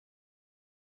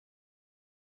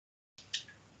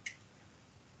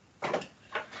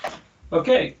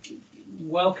Okay,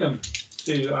 welcome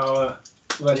to our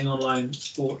Reading Online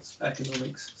Sports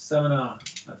Economics Seminar.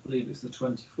 I believe it's the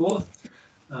 24th,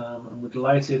 and we're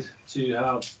delighted to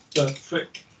have Bernd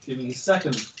Frick giving his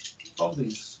second of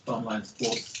these online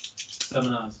sports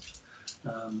seminars.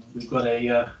 We've got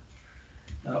a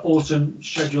autumn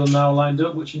schedule now lined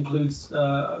up, which includes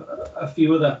a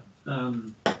few other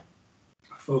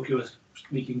folk who are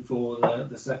speaking for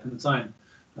the second time,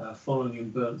 following in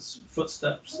Bernd's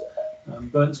footsteps.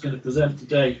 Bernd's going to present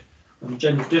today on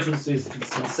gender differences in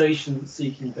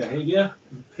sensation-seeking behaviour,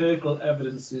 empirical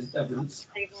evidence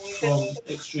from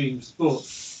extreme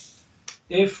sports.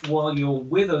 If, while you're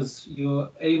with us,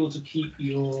 you're able to keep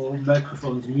your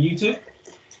microphones muted,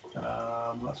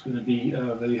 that's going to be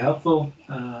very helpful.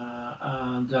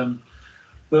 Bernd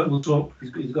will talk.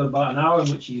 He's got about an hour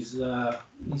in which he's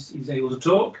able to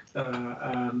talk,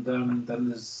 and then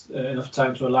there's enough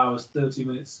time to allow us 30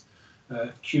 minutes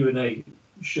Q&A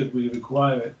should we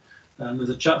require it. There's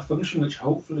a chat function which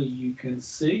hopefully you can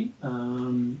see,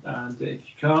 and if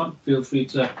you can't, feel free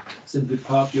to simply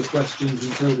park your questions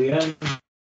until the end.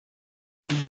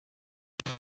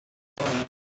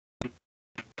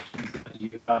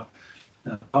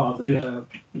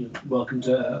 You're welcome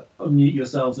to unmute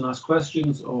yourselves and ask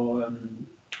questions, or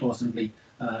simply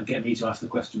get me to ask the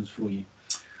questions for you.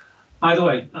 Either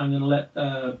way, I'm going to let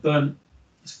Bernd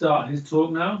start his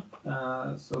talk now.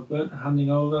 So Bernd, handing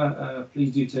over,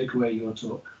 please do take away your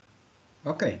talk.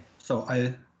 Okay, so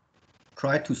I'll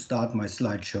try to start my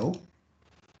slideshow.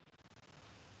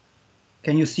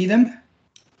 Can you see them?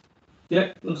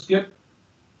 Yeah, looks good.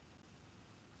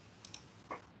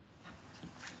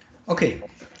 Okay,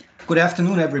 good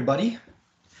afternoon, everybody.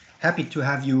 Happy to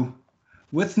have you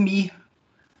with me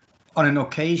on an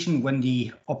occasion when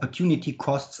the opportunity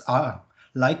costs are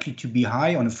likely to be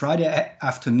high on a Friday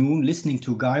afternoon, listening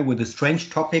to a guy with a strange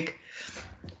topic.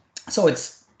 So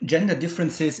it's gender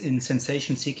differences in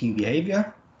sensation-seeking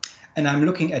behavior. And I'm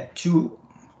looking at two,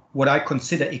 what I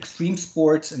consider extreme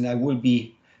sports, and I will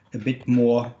be a bit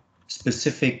more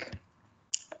specific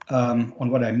on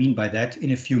what I mean by that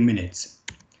in a few minutes.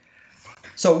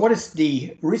 So what is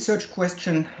the research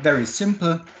question? Very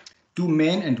simple. Do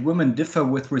men and women differ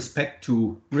with respect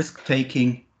to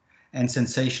risk-taking and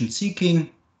sensation-seeking?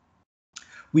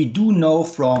 We do know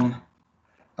from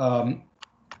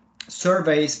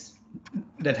surveys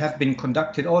that have been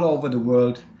conducted all over the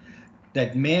world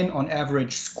that men on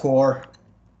average score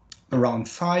around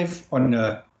 5 on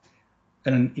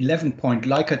an 11-point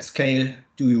Likert scale.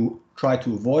 Do you try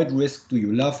to avoid risk? Do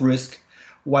you love risk?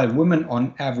 While women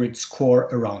on average score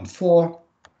around 4.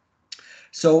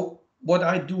 So what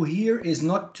I do here is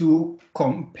not to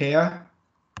compare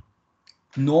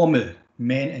normal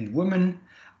men and women.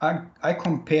 I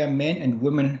compare men and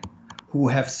women who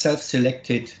have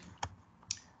self-selected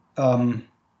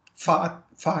far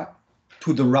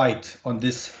to the right on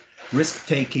this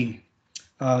risk-taking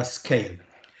scale.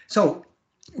 So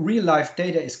real-life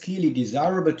data is clearly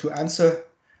desirable to answer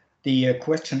the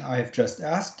question I have just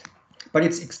asked, but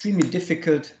it's extremely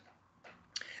difficult,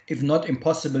 if not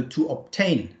impossible, to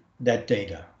obtain that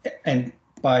data. And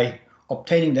by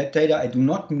obtaining that data, I do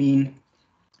not mean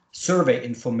survey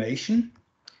information,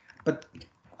 but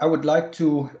I would like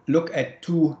to look at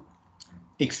two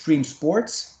extreme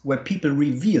sports where people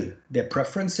reveal their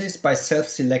preferences by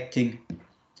self-selecting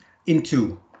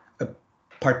into a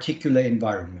particular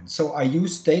environment. So I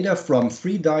use data from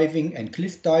free diving and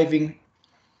cliff diving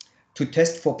to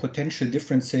test for potential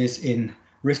differences in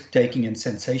risk-taking and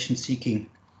sensation-seeking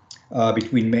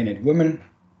between men and women.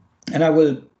 And I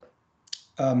will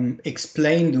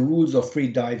explain the rules of free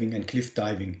diving and cliff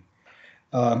diving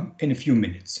in a few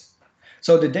minutes.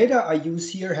 So the data I use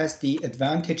here has the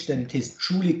advantage that it is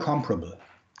truly comparable.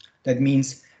 That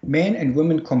means men and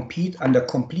women compete under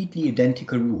completely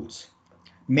identical rules.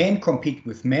 Men compete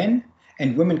with men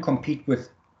and women compete with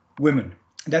women.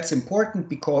 That's important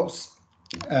because,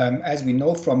 as we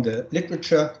know from the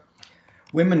literature,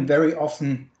 women very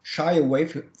often shy away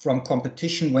from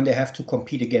competition when they have to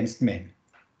compete against men.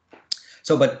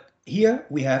 So, but here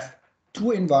we have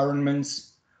two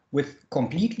environments with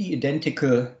completely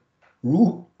identical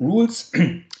rules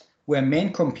where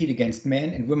men compete against men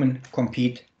and women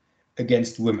compete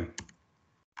against women.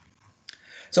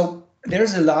 So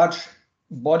there's a large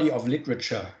body of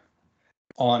literature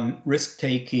on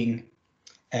risk-taking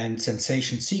and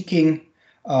sensation-seeking.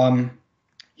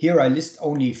 Here I list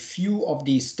only a few of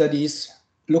these studies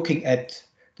looking at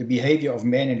the behavior of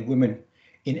men and women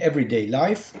in everyday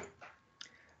life.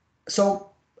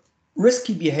 So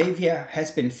risky behavior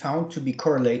has been found to be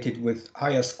correlated with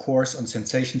higher scores on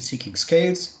sensation-seeking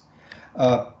scales.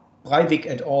 Breivik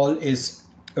et al. Is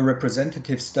a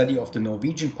representative study of the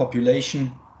Norwegian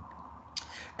population.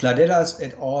 Cladelas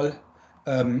et al.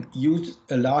 Used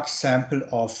a large sample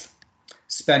of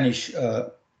Spanish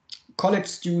college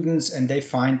students, and they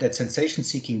find that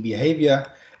sensation-seeking behavior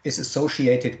is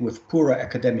associated with poorer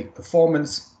academic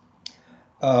performance.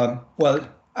 Well,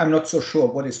 I'm not so sure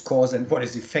what is cause and what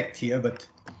is effect here, but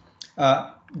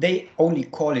they only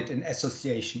call it an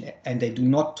association, and they do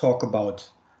not talk about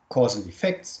causal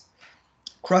effects.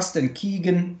 Crust and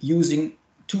Keegan, using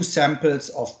two samples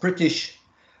of British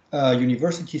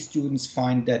university students,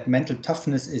 find that mental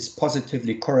toughness is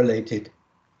positively correlated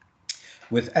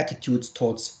with attitudes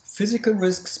towards physical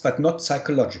risks, but not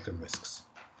psychological risks.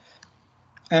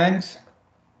 And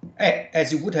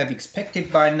as you would have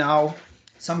expected by now,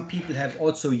 some people have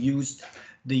also used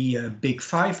the Big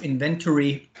Five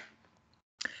inventory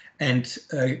and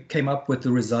came up with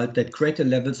the result that greater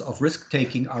levels of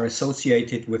risk-taking are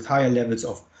associated with higher levels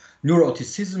of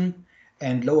neuroticism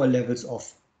and lower levels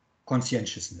of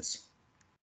conscientiousness.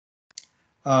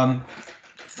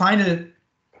 Final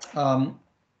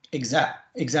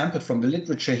example from the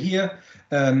literature here,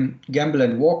 Gamble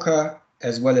and Walker,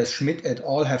 as well as Schmidt et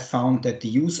al. Have found that the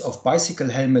use of bicycle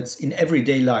helmets in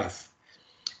everyday life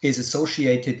is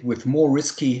associated with more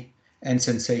risky and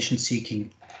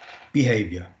sensation-seeking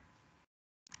behavior.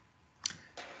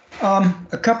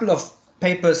 A couple of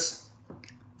papers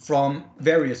from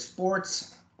various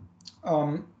sports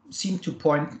seem to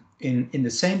point in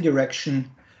the same direction.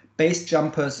 Base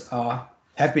jumpers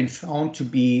have been found to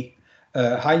be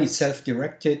highly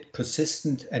self-directed,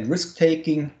 persistent, and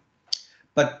risk-taking,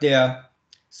 but their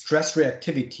stress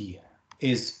reactivity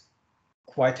is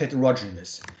quite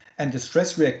heterogeneous. And the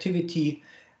stress reactivity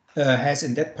has,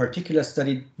 in that particular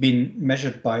study, been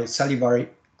measured by salivary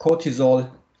cortisol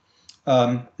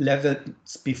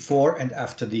levels before and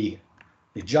after the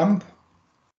jump.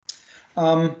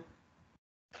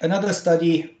 Another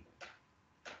study,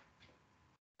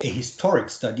 a historic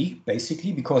study,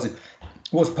 basically, because it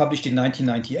was published in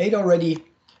 1998 already,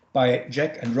 by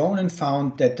Jack and Ronan,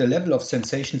 found that the level of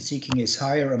sensation seeking is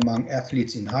higher among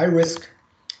athletes in high risk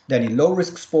than in low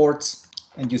risk sports.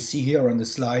 And you see here on the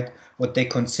slide what they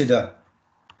consider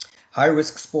high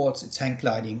risk sports. It's hang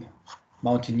gliding,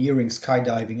 mountaineering,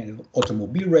 skydiving, and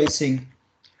automobile racing,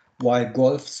 while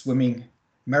golf, swimming,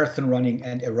 marathon running,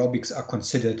 and aerobics are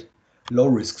considered low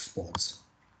risk sports.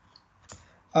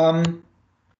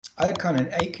 Alkan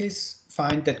and Akis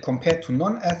find that compared to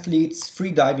non-athletes,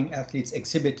 free-diving athletes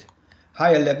exhibit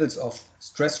higher levels of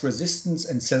stress resistance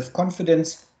and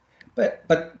self-confidence,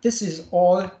 but this is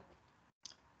all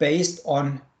based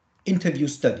on interview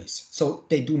studies, so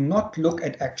they do not look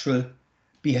at actual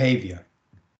behavior.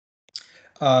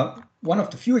 One of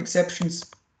the few exceptions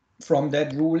from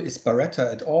that rule is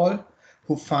Barretta et al.,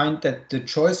 who find that the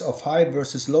choice of high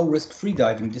versus low-risk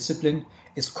freediving discipline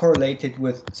is correlated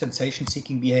with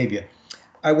sensation-seeking behavior.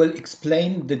 I will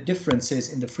explain the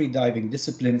differences in the freediving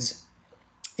disciplines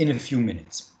in a few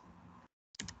minutes.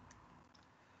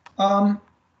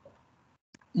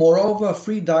 Moreover,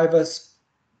 freedivers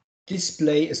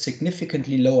display a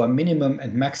significantly lower minimum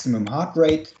and maximum heart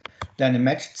rate than a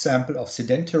matched sample of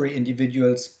sedentary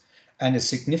individuals, and a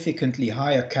significantly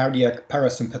higher cardiac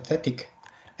parasympathetic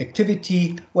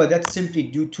activity. Well, that's simply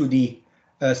due to the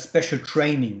special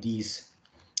training these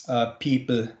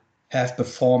people have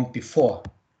performed before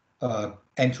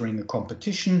entering a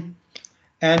competition.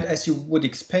 And as you would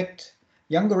expect,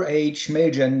 younger age,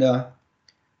 male gender,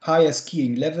 higher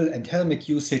skiing level, and helmet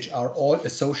usage are all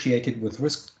associated with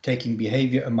risk-taking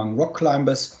behavior among rock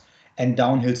climbers and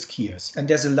downhill skiers. And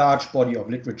there's a large body of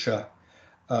literature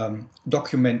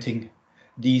documenting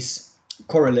these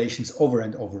correlations over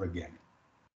and over again.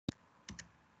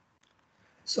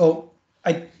 So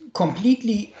I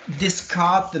completely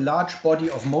discard the large body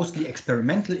of mostly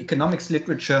experimental economics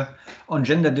literature on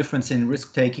gender difference in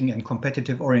risk-taking and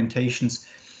competitive orientations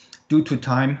due to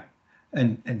time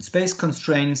and space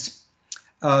constraints.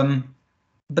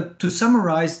 But to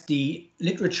summarize the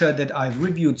literature that I've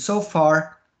reviewed so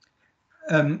far,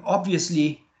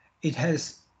 obviously it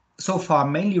has so far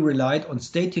mainly relied on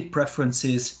stated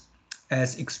preferences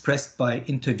as expressed by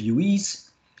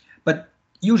interviewees, but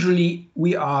usually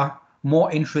we are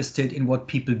more interested in what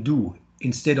people do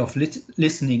instead of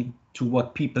listening to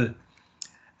what people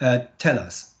tell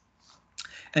us.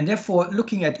 And therefore,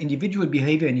 looking at individual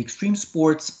behavior in extreme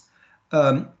sports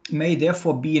may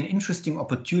therefore be an interesting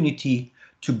opportunity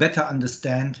to better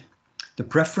understand the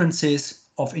preferences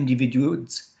of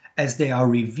individuals as they are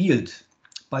revealed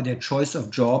by their choice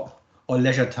of job or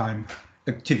leisure time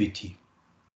activity.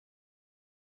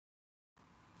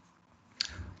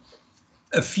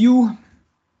 A few,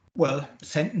 well,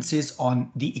 sentences on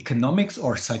the economics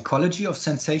or psychology of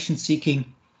sensation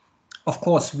seeking. Of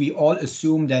course, we all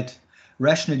assume that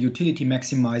rational utility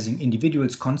maximizing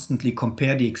individuals constantly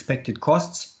compare the expected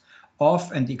costs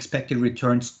of and the expected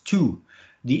returns to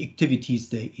the activities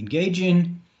they engage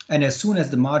in. And as soon as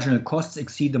the marginal costs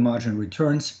exceed the marginal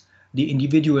returns, the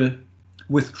individual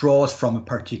withdraws from a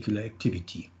particular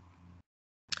activity.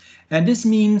 And this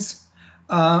means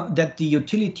that the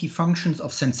utility functions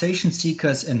of sensation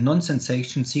seekers and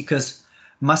non-sensation seekers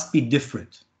must be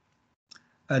different.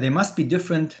 They must be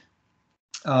different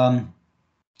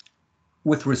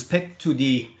with respect to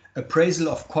the appraisal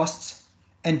of costs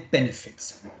and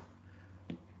benefits.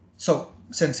 So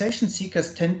sensation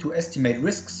seekers tend to estimate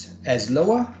risks as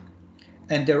lower,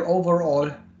 and their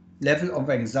overall level of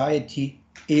anxiety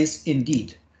is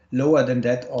indeed lower than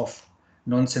that of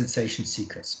non-sensation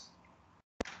seekers.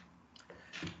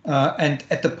 And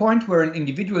at the point where an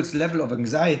individual's level of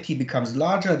anxiety becomes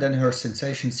larger than her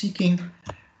sensation seeking,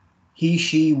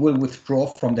 she will withdraw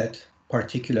from that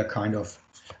particular kind of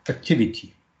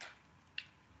activity.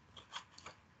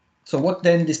 So what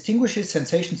then distinguishes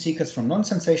sensation seekers from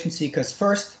non-sensation seekers?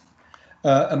 First,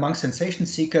 among sensation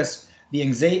seekers, the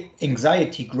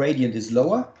anxiety gradient is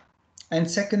lower. And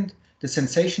second, the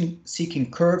sensation seeking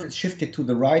curve is shifted to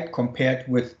the right compared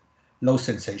with low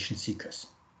sensation seekers.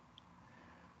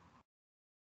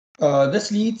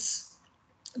 This leads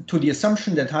to the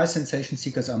assumption that high sensation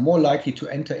seekers are more likely to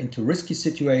enter into risky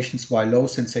situations, while low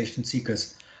sensation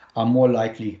seekers are more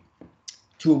likely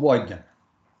to avoid them.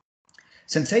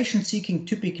 Sensation seeking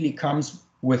typically comes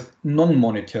with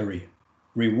non-monetary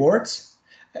rewards,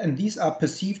 and these are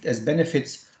perceived as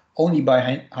benefits only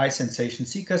by high sensation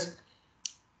seekers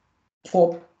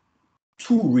for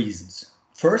two reasons.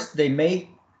 First, they may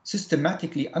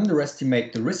systematically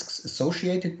underestimate the risks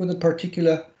associated with a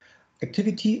particular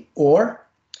activity, or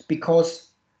because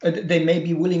they may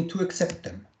be willing to accept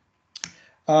them.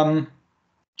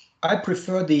 I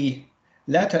prefer the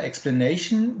latter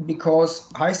explanation because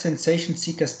high sensation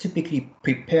seekers typically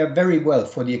prepare very well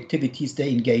for the activities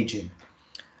they engage in.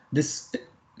 This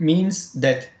means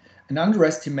that an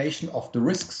underestimation of the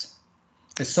risks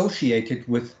associated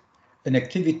with an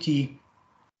activity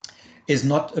is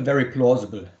not a very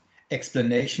plausible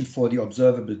explanation for the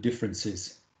observable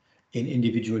differences in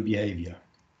individual behavior.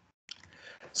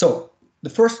 So the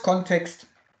first context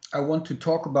I want to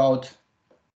talk about,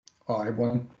 or I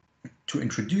want to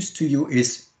introduce to you,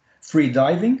 is free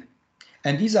diving.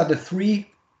 And these are the three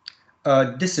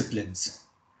disciplines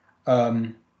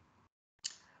I'm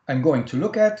going to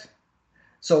look at.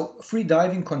 So free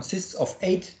diving consists of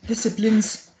 8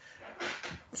 disciplines,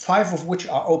 5 of which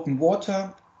are open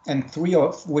water and 3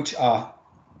 of which are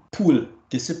pool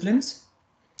disciplines.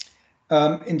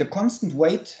 In the constant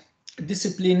weight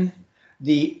discipline,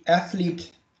 the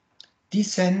athlete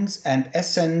descends and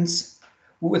ascends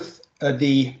with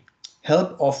the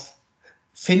help of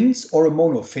fins or a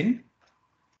monofin,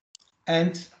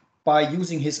 and by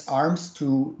using his arms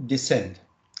to descend.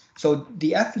 So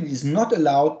the athlete is not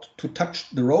allowed to touch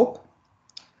the rope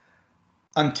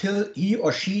until he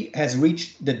or she has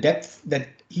reached the depth that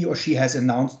he or she has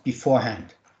announced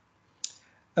beforehand.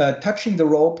 Touching the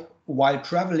rope while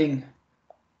traveling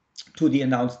to the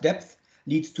announced depth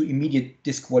leads to immediate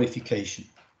disqualification.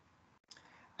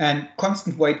 And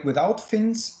constant weight without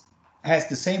fins has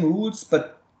the same rules,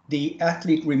 but the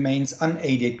athlete remains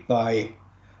unaided by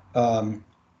a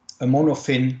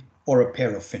monofin or a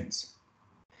pair of fins.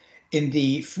 In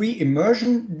the free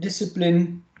immersion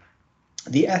discipline,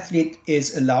 the athlete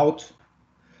is allowed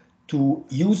to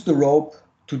use the rope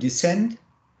to descend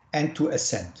and to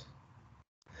ascend.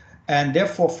 And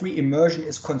therefore, free immersion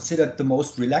is considered the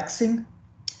most relaxing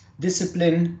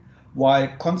discipline, while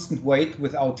constant weight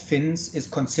without fins is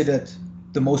considered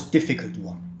the most difficult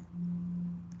one.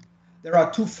 There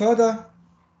are 2 further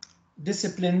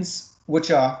disciplines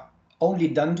which are only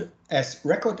done as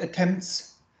record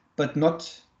attempts, but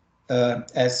not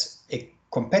as a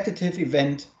competitive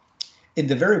event. In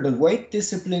the variable weight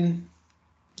discipline,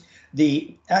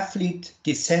 the athlete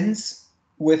descends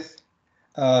with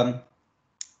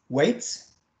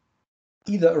weights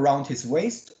either around his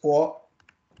waist or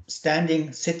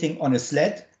sitting on a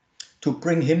sled to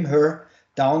bring her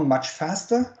down much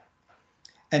faster.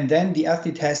 And then the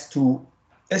athlete has to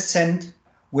ascend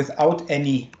without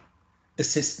any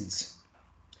assistance.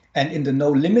 And in the no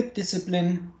limit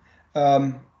discipline,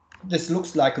 this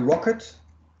looks like a rocket.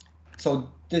 So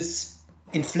this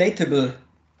inflatable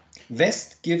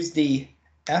vest gives the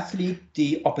athlete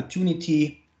the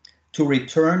opportunity to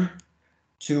return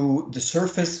to the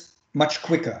surface much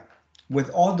quicker, with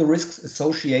all the risks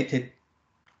associated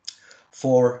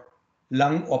for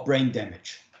lung or brain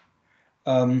damage.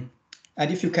 And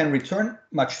if you can return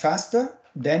much faster,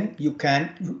 then you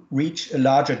can reach a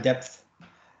larger depth.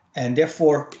 And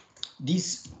therefore,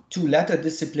 these two latter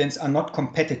disciplines are not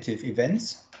competitive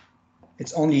events.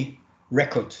 It's only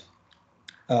record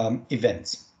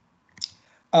events.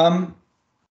 When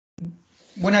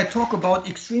I talk about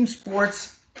extreme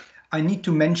sports, I need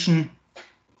to mention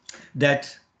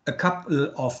that a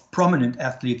couple of prominent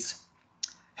athletes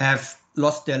have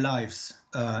lost their lives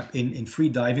in free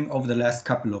diving over the last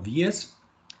couple of years.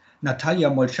 Natalia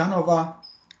Molchanova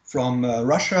from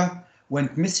Russia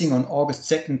went missing on August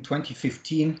 2nd,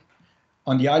 2015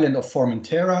 on the island of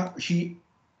Formentera. She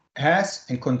has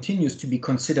and continues to be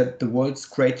considered the world's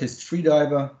greatest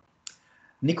freediver.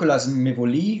 Nicolas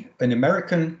Mevoli, an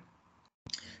American,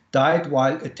 died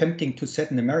while attempting to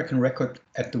set an American record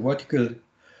at the vertical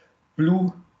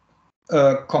blue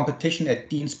competition at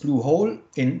Dean's Blue Hole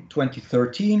in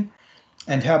 2013.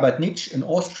 And Herbert Nitsch, an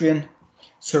Austrian,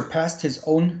 surpassed his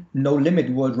own no-limit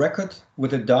world record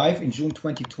with a dive in June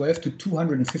 2012 to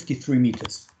 253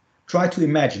 meters. Try to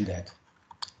imagine that.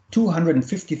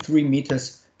 253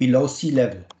 meters below sea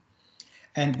level.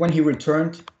 And when he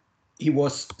returned, he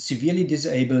was severely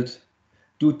disabled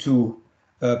due to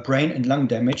brain and lung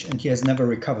damage, and he has never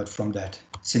recovered from that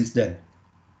since then.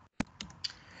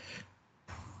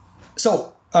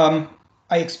 So I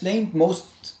explained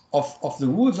most of the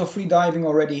rules of free diving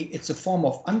already. It's a form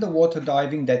of underwater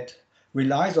diving that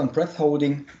relies on breath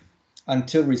holding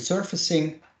until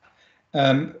resurfacing.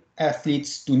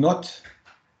 Athletes do not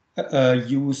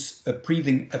use a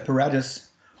breathing apparatus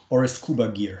or a scuba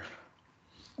gear.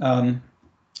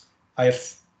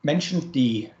 I've mentioned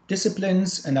the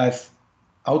disciplines, and I've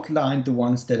outlined the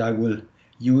ones that I will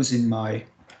use in my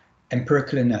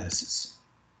empirical analysis.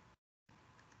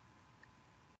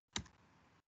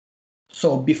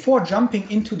 So before jumping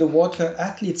into the water,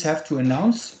 athletes have to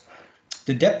announce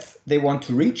the depth they want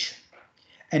to reach,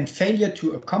 and failure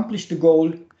to accomplish the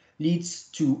goal leads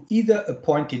to either a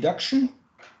point deduction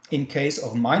in case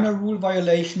of minor rule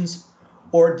violations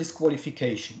or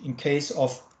disqualification in case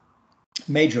of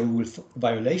major rule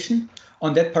violation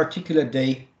on that particular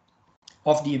day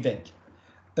of the event.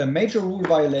 A major rule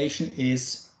violation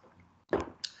is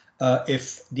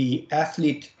if the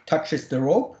athlete touches the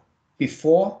rope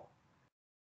before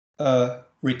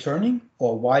returning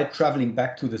or while traveling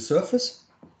back to the surface.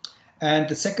 And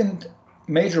the second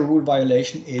major rule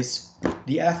violation is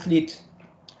the athlete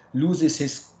loses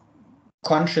his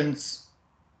conscience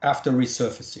after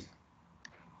resurfacing.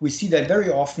 We see that very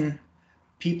often.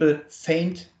 People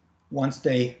faint once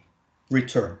they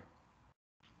return.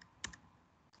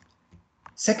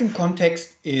 Second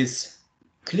context is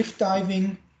cliff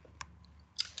diving.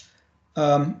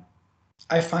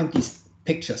 I find these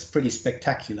pictures pretty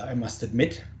spectacular, I must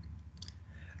admit.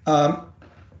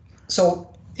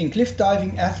 So in cliff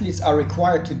diving, athletes are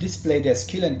required to display their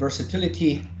skill and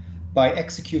versatility by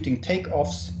executing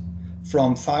takeoffs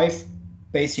from 5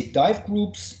 basic dive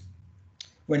groups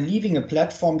when leaving a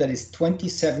platform that is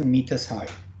 27 meters high.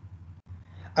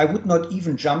 I would not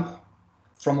even jump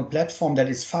from a platform that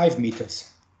is 5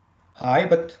 meters high,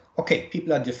 but okay,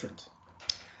 people are different.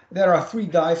 There are 3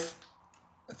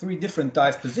 different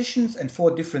dive positions and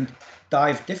 4 different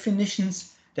dive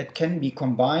definitions that can be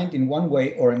combined in one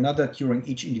way or another during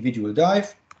each individual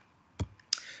dive.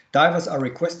 Divers are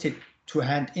requested to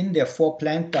hand in their 4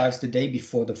 planned dives the day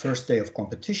before the first day of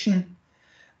competition.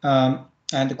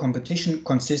 And the competition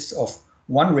consists of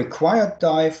 1 required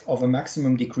dive of a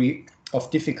maximum degree of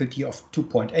difficulty of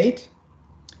 2.8,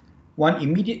 1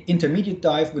 intermediate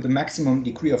dive with a maximum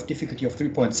degree of difficulty of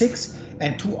 3.6,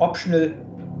 and 2 optional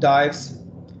dives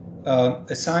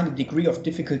assigned a degree of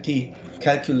difficulty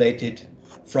calculated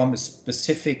from a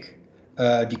specific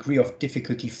degree of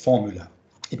difficulty formula.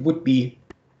 It would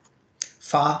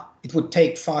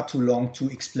take far too long to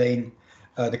explain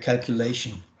the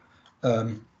calculation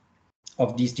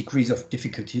of these degrees of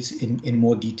difficulties in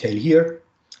more detail here.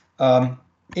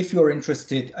 If you're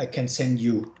interested, I can send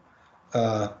you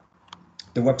the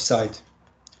website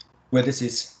where this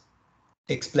is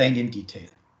explained in detail.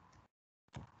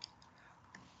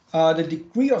 The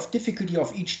degree of difficulty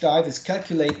of each dive is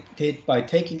calculated by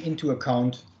taking into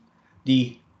account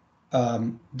the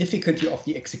difficulty of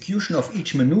the execution of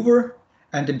each maneuver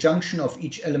and the junction of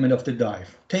each element of the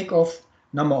dive. Takeoff,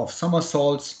 number of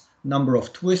somersaults, number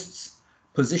of twists,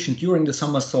 position during the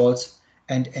somersaults,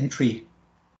 and entry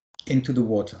into the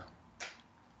water.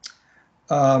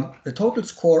 The total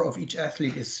score of each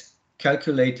athlete is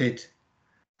calculated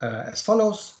as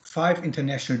follows. 5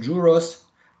 international jurors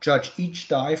judge each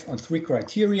dive on 3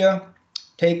 criteria: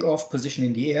 takeoff, position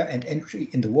in the air, and entry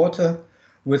in the water,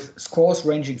 with scores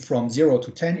ranging from 0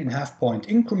 to 10 in half-point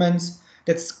increments.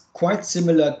 That's quite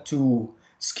similar to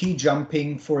ski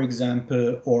jumping, for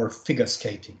example, or figure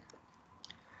skating.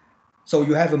 So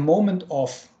you have a moment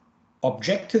of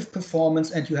objective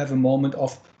performance and you have a moment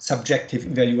of subjective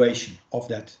evaluation of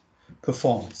that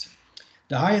performance.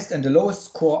 The highest and the lowest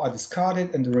score are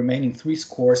discarded and the remaining 3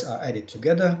 scores are added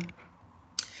together.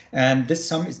 And this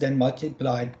sum is then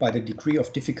multiplied by the degree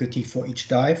of difficulty for each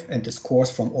dive, and the scores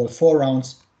from all 4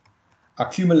 rounds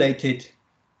accumulated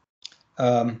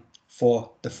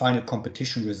for the final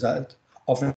competition result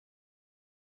of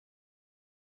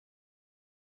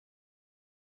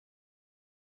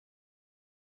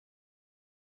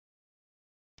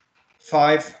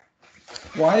 5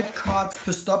 wild cards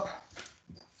per stop.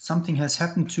 Something has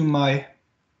happened to my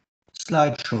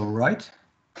slideshow, right?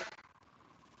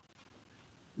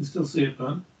 You still see it,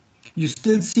 Bernd? You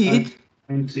still see it?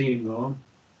 19 on.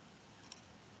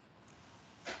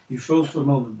 You froze for a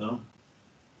moment though.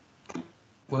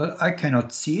 Well, I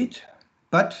cannot see it,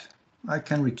 but I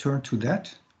can return to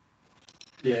that.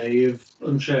 Yeah, you've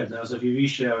unshared now, so if you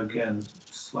reshare again,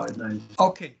 slide 19.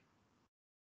 Okay.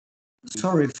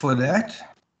 Sorry for that.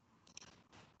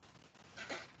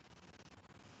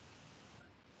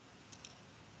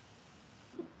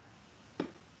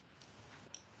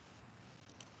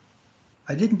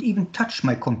 I didn't even touch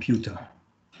my computer.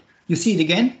 You see it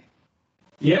again?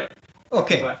 Yeah.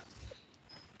 Okay. Right.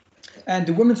 And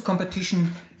the women's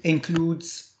competition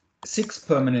includes 6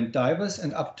 permanent divers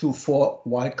and up to 4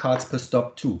 wildcards per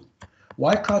stop too.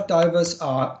 Wildcard divers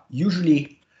are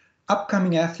usually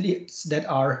upcoming athletes that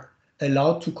are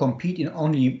allowed to compete in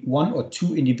only 1 or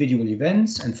 2 individual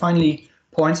events. And finally,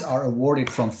 points are awarded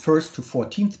from 1st to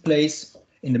 14th place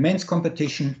in the men's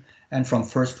competition and from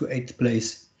 1st to 8th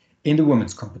place in the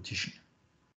women's competition.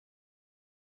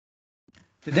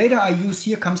 The data I use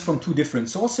here comes from 2 different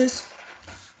sources.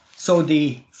 So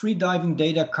the free diving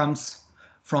data comes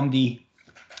from the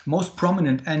most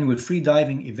prominent annual free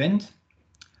diving event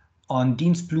on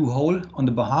Dean's Blue Hole on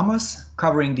the Bahamas,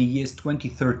 covering the years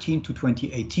 2013 to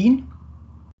 2018.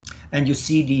 And you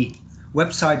see the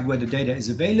website where the data is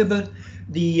available.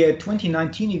 The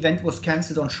 2019 event was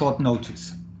cancelled on short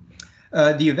notice.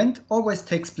 The event always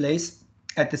takes place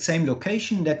at the same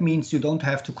location. That means you don't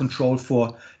have to control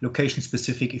for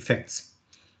location-specific effects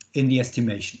in the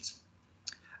estimations.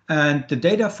 And the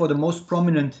data for the most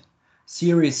prominent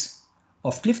series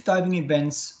of cliff diving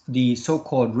events, the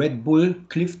so-called Red Bull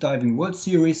Cliff Diving World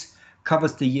Series,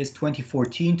 covers the years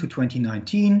 2014 to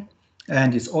 2019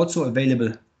 and is also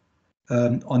available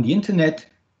on the internet.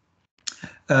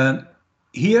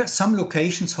 Here, some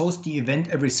locations host the event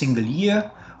every single year,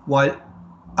 while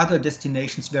other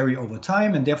destinations vary over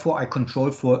time, and therefore I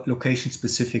control for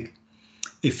location-specific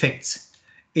effects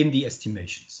in the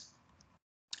estimations.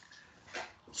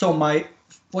 So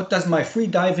what does my free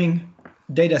diving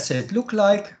data set look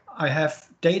like? I have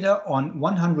data on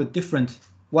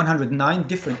 109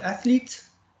 different athletes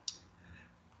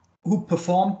who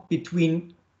performed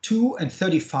between 2 and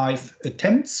 35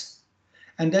 attempts,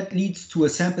 and that leads to a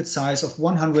sample size of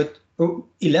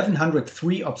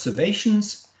 1,103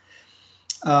 observations.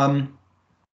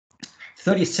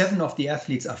 37 of the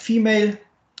athletes are female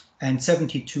and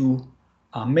 72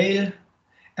 are male,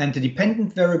 and the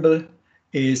dependent variable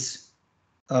is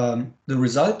the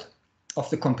result of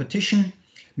the competition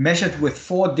measured with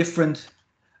 4 different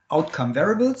outcome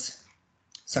variables: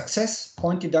 success,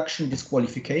 point deduction,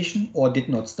 disqualification, or did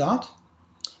not start.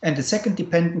 And the second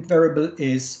dependent variable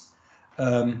is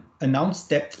announced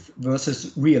depth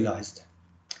versus realized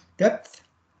depth.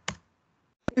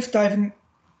 Cliff diving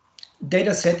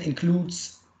data set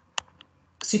includes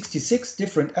 66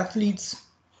 different athletes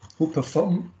who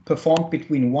performed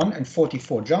between 1 and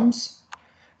 44 jumps,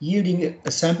 yielding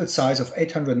a sample size of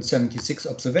 876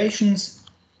 observations.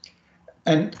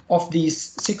 And of these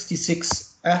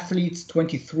 66 athletes,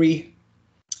 23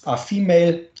 are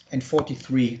female and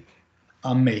 43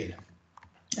 are male.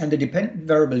 And the dependent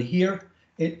variable here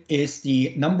is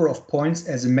the number of points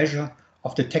as a measure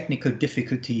of the technical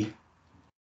difficulty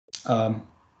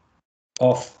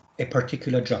of a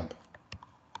particular jump.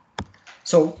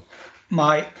 So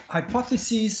my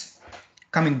hypotheses,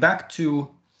 coming back to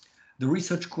the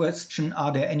research question,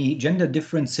 are there any gender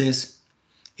differences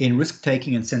in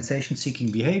risk-taking and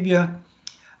sensation-seeking behavior?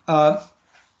 The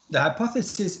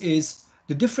hypothesis is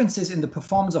the differences in the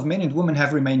performance of men and women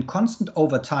have remained constant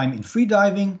over time in free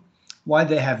diving, while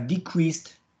they have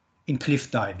decreased in cliff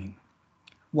diving.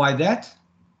 Why that?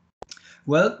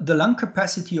 Well, the lung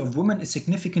capacity of women is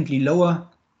significantly lower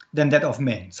than that of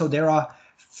men. So there are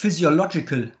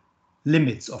physiological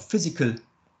limits or physical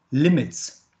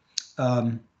limits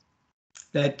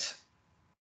that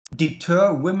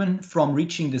deter women from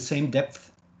reaching the same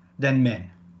depth than men.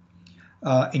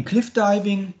 In cliff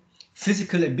diving,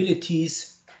 physical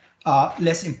abilities are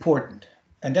less important.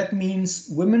 And that means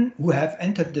women who have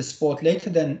entered the sport later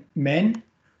than men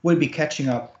will be catching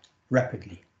up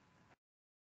rapidly.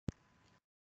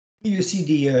 Here you see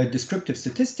the descriptive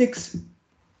statistics.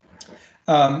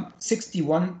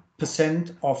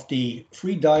 61% of the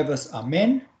free divers are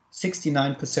men,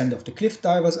 69% of the cliff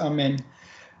divers are men.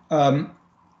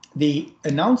 The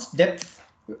announced depth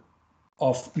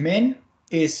of men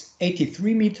is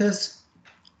 83 meters,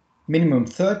 minimum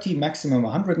 30, maximum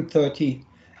 130,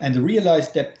 and the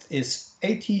realized depth is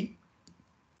 80,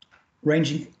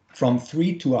 ranging from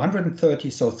 3 to 130.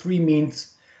 So 3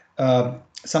 means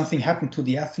something happened to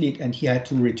the athlete and he had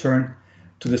to return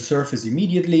to the surface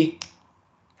immediately.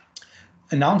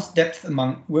 Announced depth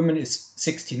among women is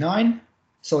 69,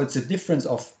 so it's a difference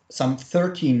of some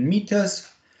 13 meters.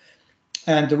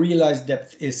 And the realized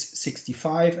depth is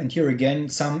 65. And here again,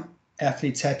 some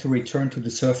athletes had to return to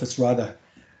the surface rather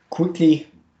quickly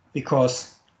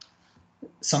because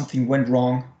something went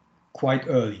wrong quite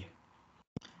early.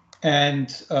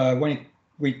 And when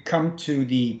we come to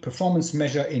the performance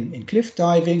measure in cliff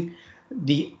diving,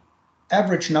 the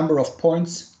average number of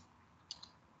points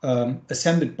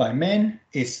assembled by men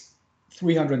is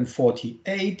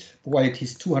 348, while it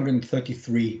is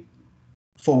 233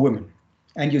 for women.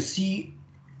 And you see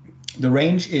the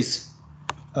range is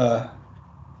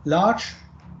large,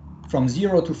 from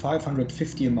 0 to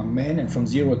 550 among men and from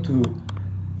 0 to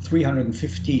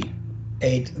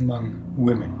 358 among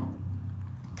women.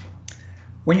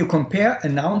 When you compare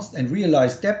announced and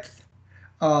realized depth,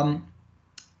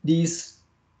 these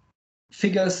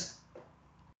figures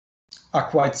are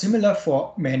quite similar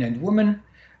for men and women.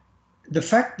 The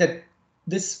fact that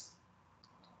this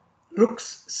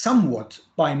looks somewhat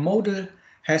bimodal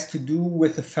has to do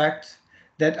with the fact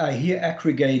that I here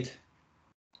aggregate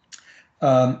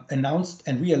announced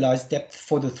and realized depth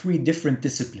for the 3 different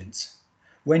disciplines.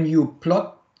 When you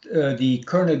plot the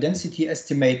kernel density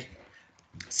estimate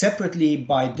separately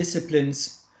by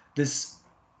disciplines, this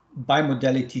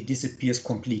bimodality disappears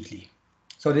completely.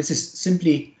 So this is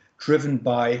simply driven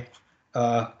by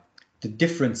the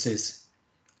differences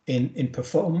in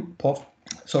performance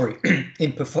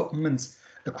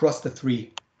across the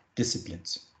 3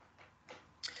 disciplines.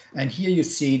 And here you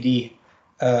see the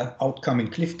outcome in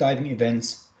cliff diving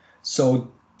events. So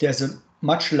there's a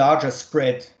much larger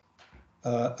spread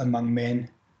among men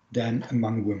than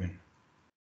among women.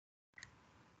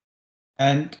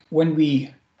 And when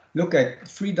we look at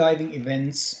free diving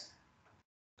events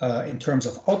in terms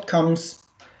of outcomes,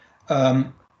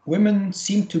 women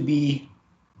seem to be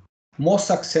more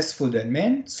successful than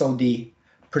men. So the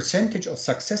percentage of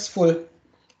successful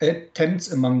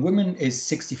attempts among women is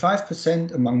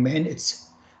 65%, among men it's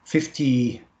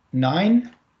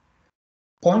 59.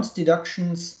 Points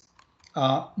deductions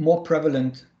are more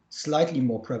prevalent, slightly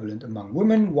more prevalent among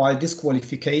women, while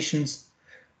disqualifications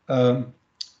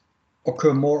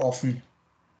occur more often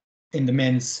in the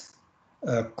men's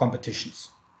competitions.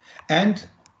 And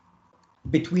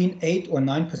between 8 or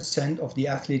 9% of the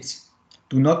athletes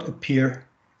do not appear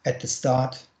at the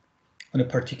start on a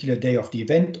particular day of the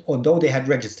event, although they had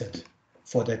registered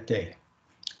for that day,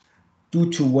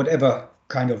 due to whatever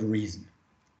kind of reason.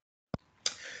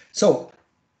 So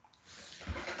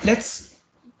let's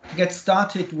get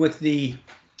started with the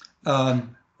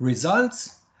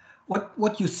results.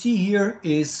 What you see here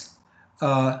is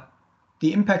the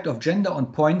impact of gender on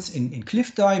points in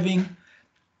cliff diving.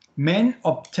 Men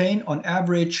obtain on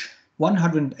average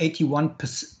 181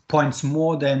 points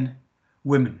more than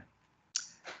women.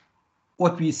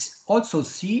 What we also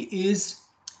see is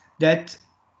that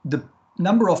the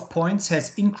number of points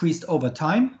has increased over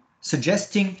time,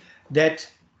 suggesting that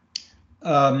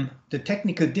the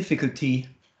technical difficulty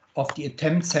of the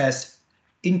attempts has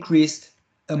increased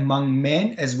among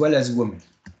men as well as women.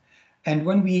 And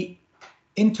when we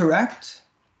interact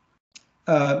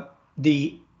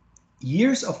the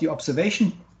years of the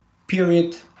observation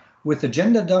period with the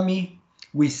gender dummy,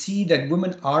 we see that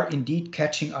women are indeed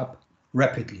catching up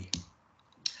rapidly.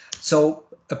 So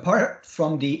apart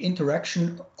from the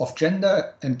interaction of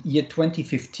gender and year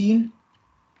 2015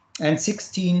 and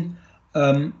 16,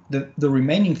 the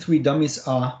remaining 3 dummies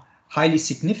are highly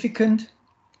significant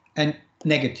and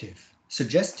negative,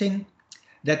 suggesting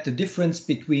that the difference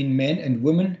between men and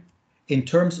women in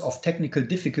terms of technical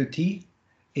difficulty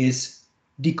is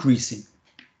decreasing.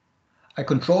 I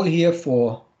control here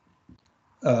for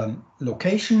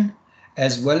location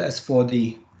as well as for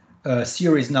the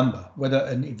series number, whether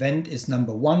an event is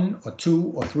number 1 or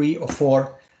 2 or 3 or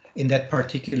 4 in that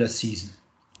particular season.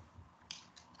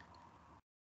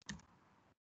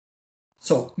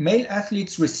 So male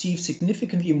athletes receive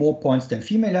significantly more points than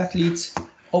female athletes.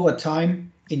 Over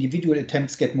time, individual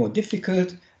attempts get more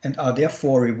difficult and are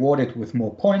therefore rewarded with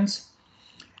more points.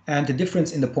 And the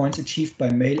difference in the points achieved by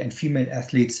male and female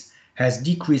athletes has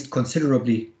decreased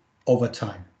considerably over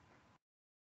time.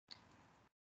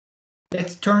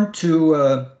 Let's turn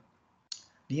to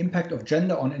the impact of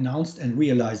gender on announced and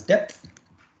realized depth.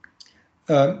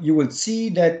 You will see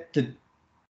that the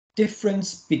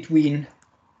difference between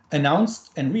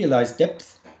announced and realized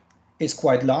depth is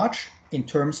quite large in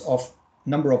terms of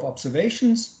number of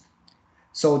observations.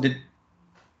 So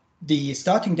the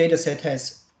starting data set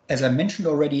has, as I mentioned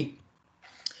already,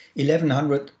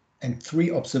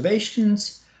 1,103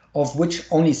 observations, of which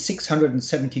only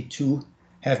 672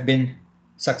 have been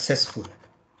successful.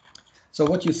 So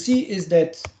what you see is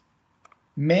that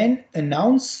men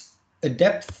announce a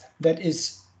depth that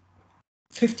is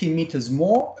 15 meters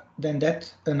more than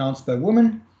that announced by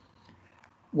women,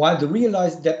 while the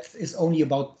realized depth is only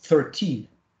about 13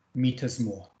 meters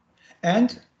more.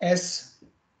 And as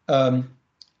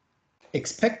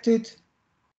expected,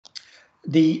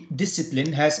 the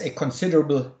discipline has a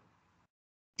considerable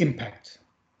impact.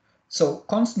 So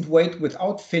constant weight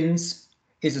without fins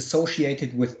is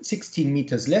associated with 16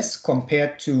 meters less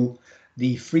compared to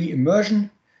the free immersion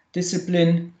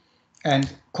discipline,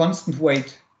 and constant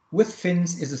weight with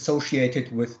fins is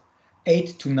associated with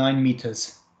 8 to 9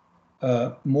 meters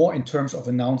more in terms of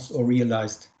announced or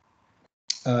realized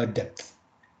depth.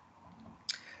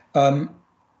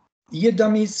 Ear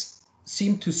dummies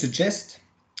seem to suggest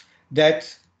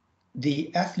that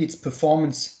the athlete's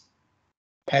performance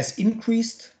has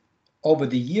increased over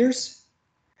the years,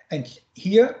 and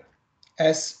here,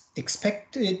 as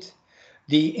expected,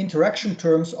 the interaction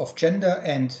terms of gender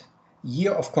and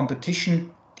year of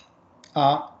competition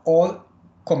are all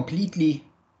completely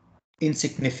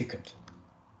insignificant.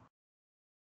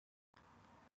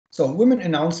 So women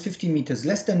announce 15 meters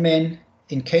less than men.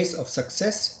 In case of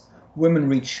success, women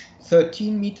reach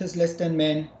 13 meters less than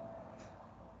men.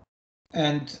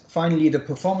 And finally, the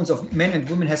performance of men and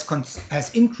women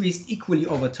has increased equally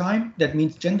over time. That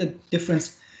means gender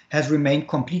difference has remained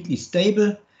completely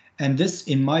stable. And this,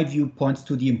 in my view, points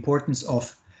to the importance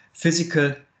of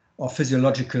physical or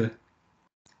physiological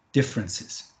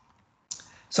differences.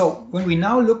 So when we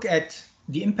now look at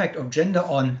the impact of gender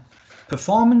on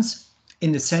performance,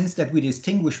 in the sense that we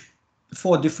distinguish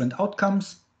 4 different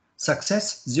outcomes: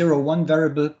 success, 0-1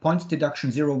 variable; points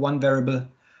deduction, 0-1 variable;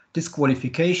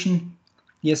 disqualification,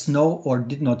 yes, no, or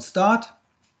did not start.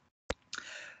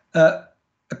 A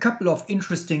couple of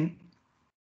interesting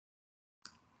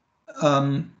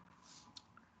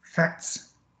facts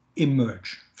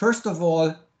emerge. First of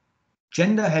all,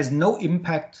 gender has no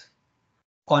impact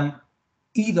on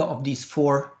either of these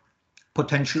 4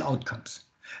 potential outcomes.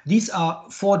 These are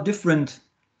 4 different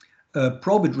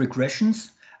probit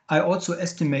regressions. I also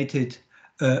estimated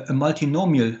a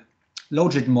multinomial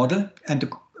logit model, and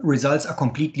the results are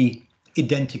completely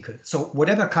identical. So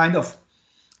whatever kind of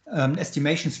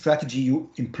estimation strategy you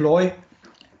employ,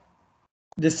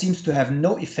 this seems to have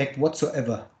no effect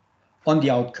whatsoever on the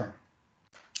outcome.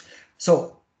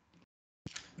 So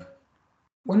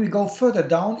when we go further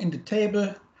down in the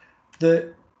table,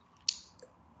 the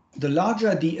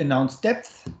larger the announced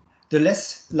depth, the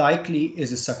less likely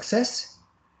is a success,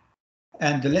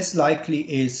 and the less likely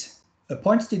is a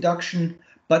points deduction,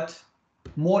 but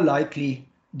more likely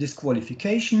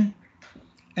disqualification.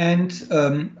 And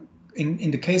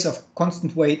in the case of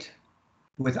constant weight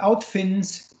without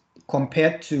fins,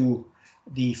 compared to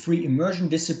the free immersion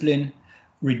discipline,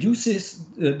 reduces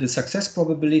the success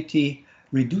probability,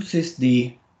 reduces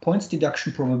the points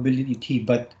deduction probability,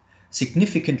 but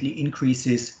significantly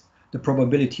increases the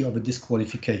probability of a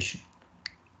disqualification.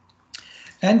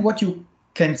 And what you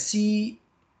can see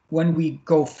when we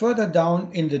go further down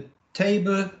in the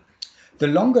table, the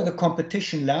longer the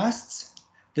competition lasts,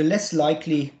 the less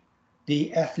likely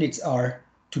the athletes are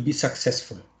to be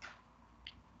successful.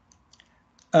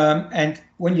 And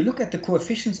when you look at the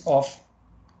coefficients of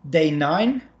day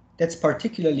 9, that's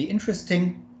particularly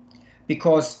interesting,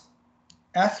 because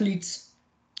athletes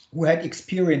who had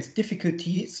experienced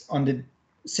difficulties on the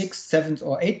 6th, 7th,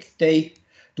 or 8th day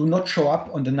do not show up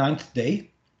on the 9th day,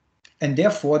 and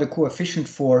therefore the coefficient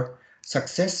for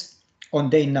success on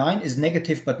day 9 is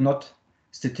negative but not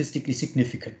statistically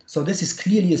significant. So this is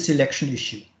clearly a selection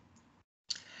issue.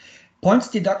 Points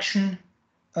deduction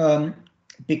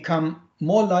become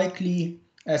more likely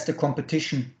as the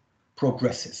competition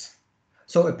progresses.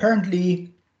 So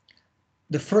apparently,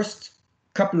 the first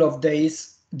couple of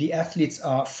days, the athletes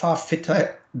are far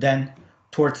fitter than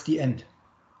towards the end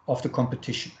of the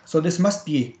competition. So this must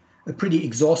be a pretty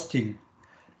exhausting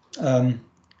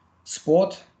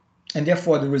sport, and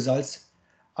therefore the results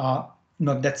are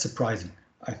not that surprising,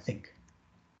 I think.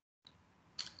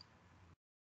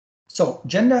 So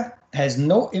gender has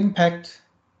no impact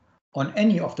on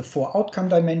any of the 4 outcome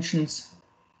dimensions.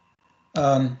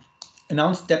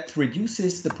 Announced depth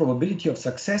reduces the probability of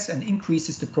success and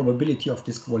increases the probability of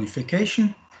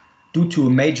disqualification due to a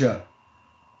major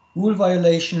rule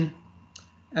violation,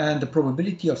 and the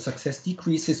probability of success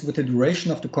decreases with the duration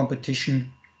of the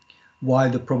competition, while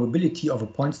the probability of a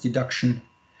points deduction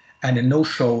and a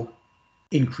no-show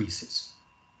increases.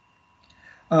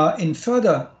 In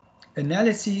further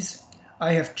analyses,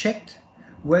 I have checked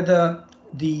whether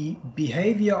the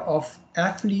behavior of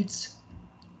athletes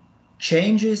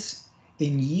changes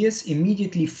in years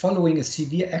immediately following a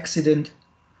severe accident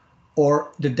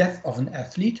or the death of an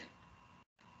athlete,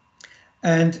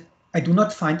 and I do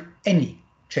not find any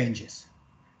changes.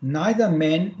 Neither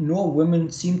men nor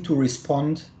women seem to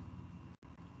respond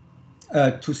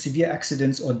to severe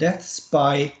accidents or deaths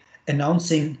by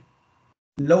announcing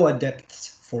lower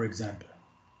depths, for example.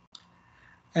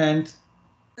 And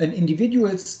an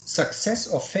individual's success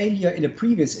or failure in a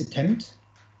previous attempt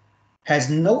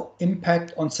has no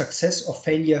impact on success or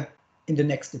failure in the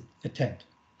next attempt.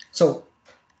 So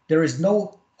there is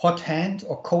no hot hand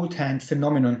or cold hand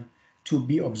phenomenon to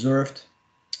be observed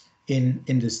in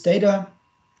this data.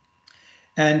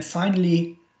 And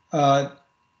finally,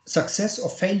 success or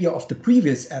failure of the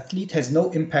previous athlete has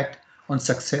no impact on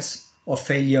success or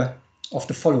failure of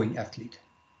the following athlete.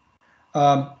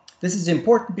 This is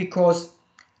important because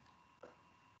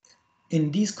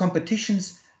in these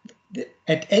competitions,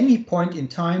 at any point in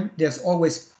time, there's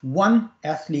always one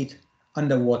athlete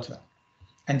underwater,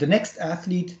 and the next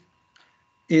athlete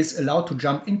is allowed to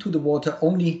jump into the water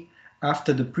only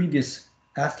after the previous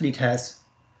athlete has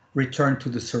returned to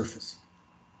the surface.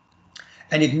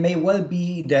 And it may well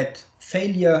be that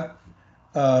failure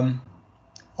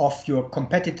of your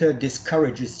competitor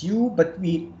discourages you, but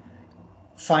we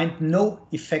find no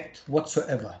effect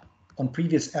whatsoever on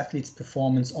previous athletes'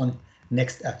 performance, on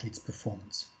next athlete's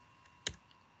performance.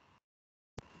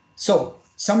 So,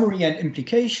 summary and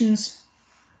implications.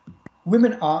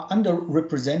 Women are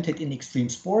underrepresented in extreme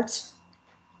sports.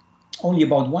 Only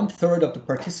about 1/3 of the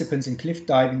participants in cliff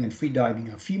diving and free diving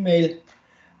are female.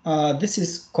 This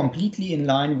is completely in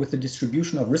line with the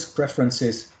distribution of risk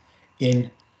preferences in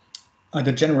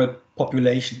the general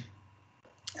population,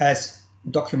 as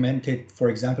documented, for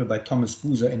example, by Thomas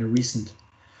Buser in a recent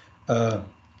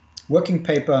working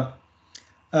paper.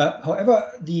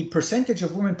 However, the percentage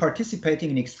of women participating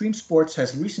in extreme sports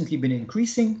has recently been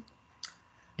increasing.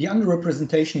 The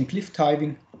underrepresentation in cliff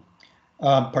diving,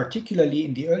 particularly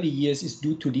in the early years, is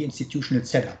due to the institutional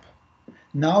setup.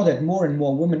 Now that more and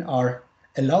more women are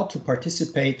allowed to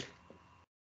participate,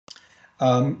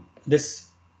 this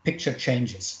picture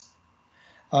changes.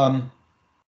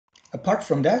 Apart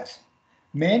from that,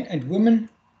 men and women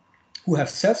who have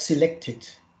self-selected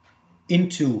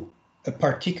into a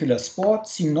particular sport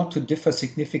seem not to differ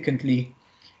significantly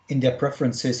in their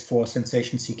preferences for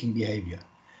sensation-seeking behavior.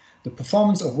 The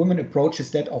performance of women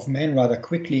approaches that of men rather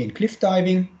quickly in cliff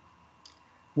diving.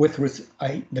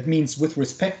 That means with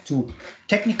respect to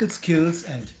technical skills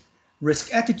and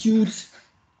risk attitudes,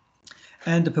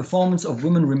 and the performance of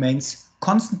women remains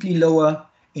constantly lower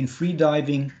in free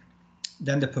diving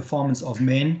than the performance of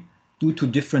men due to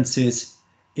differences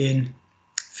in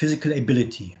physical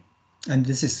ability. And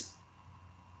this is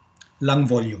lung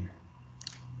volume.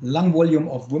 Lung volume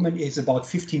of women is about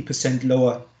 15%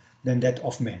 lower than that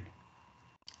of men.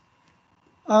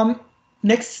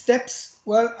 Next steps,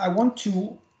 well, I want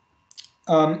to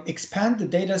expand the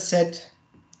data set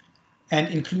and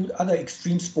include other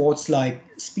extreme sports like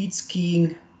speed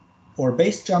skiing or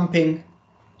base jumping.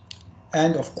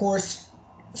 And of course,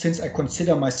 since I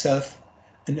consider myself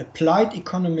an applied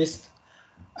economist,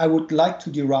 I would like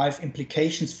to derive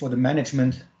implications for the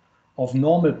management of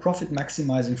normal profit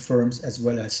maximizing firms as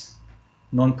well as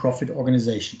non-profit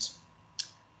organizations.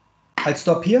 I'll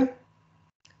stop here.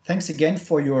 Thanks again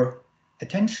for your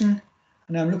attention,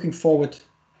 and I'm looking forward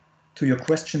to your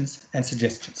questions and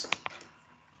suggestions.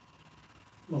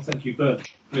 Well, thank you, Bernd.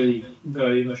 Really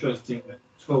very interesting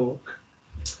talk.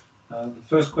 The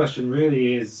first question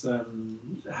really is,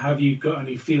 have you got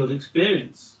any field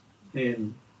experience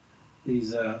in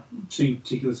these two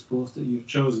particular sports that you've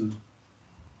chosen?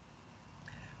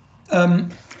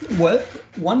 Well,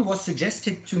 one was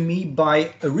suggested to me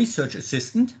by a research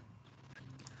assistant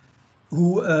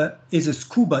who is a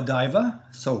scuba diver,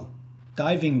 so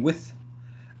diving with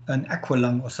an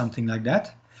aqualung or something like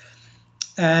that.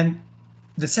 And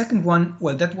the second one,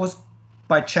 well, that was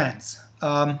by chance.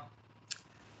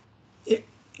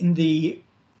 In the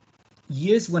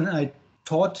years when I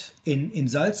taught in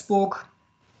Salzburg,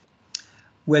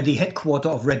 where the headquarter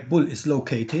of Red Bull is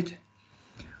located,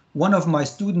 one of my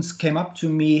students came up to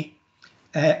me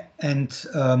and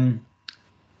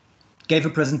gave a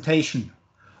presentation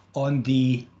on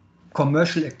the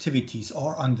commercial activities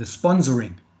or on the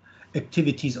sponsoring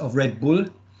activities of Red Bull.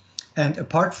 And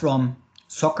apart from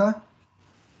soccer,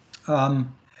 a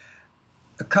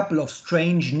couple of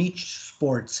strange niche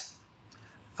sports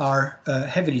are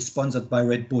heavily sponsored by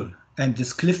Red Bull. And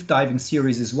this cliff diving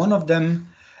series is one of them.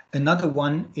 Another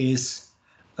one is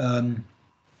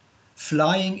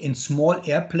flying in small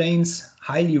airplanes,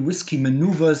 highly risky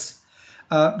maneuvers.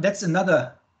 That's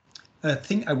another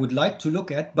thing I would like to look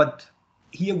at, but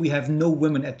here we have no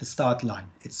women at the start line.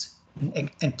 It's an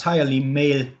entirely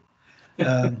male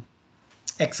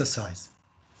exercise.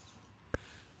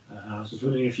 I was just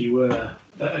wondering if you were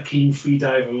a keen free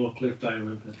diver or cliff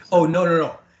diver. Oh,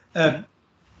 no.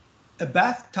 A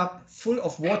bathtub full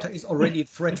of water is already a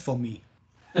threat for me.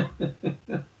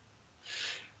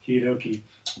 Okie.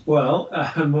 Well,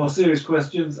 more serious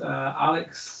questions.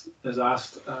 Alex has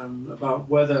asked about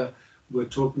whether we're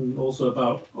talking also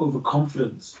about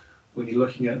overconfidence when you're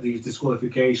looking at these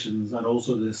disqualifications and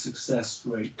also the success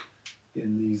rate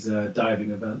in these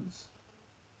diving events.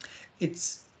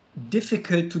 It's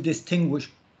difficult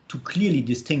to clearly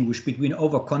distinguish between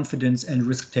overconfidence and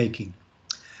risk-taking.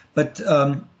 But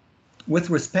with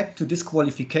respect to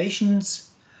disqualifications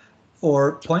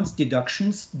or points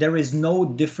deductions, there is no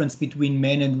difference between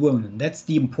men and women. That's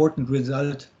the important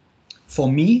result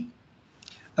for me.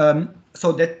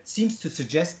 So that seems to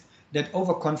suggest that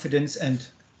overconfidence and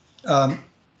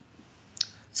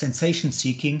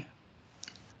sensation-seeking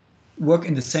work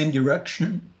in the same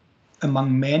direction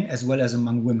among men as well as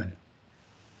among women.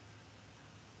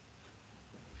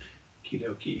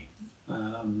 Okie.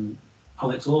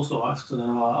 Alex also asks, and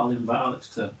I'll invite Alex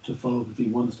to follow up if he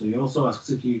wants to. He also asks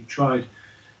if you tried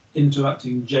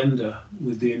interacting gender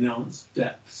with the announced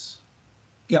depths.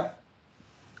 Yeah.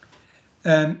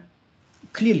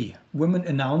 Clearly, women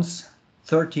announce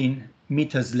 13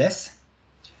 meters less,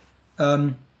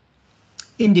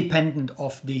 independent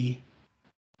of the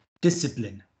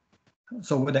discipline.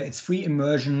 So whether it's free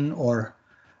immersion or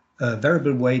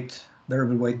variable weight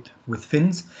with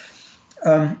fins.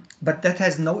 But that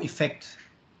has no effect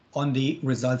on the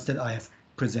results that I have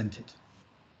presented.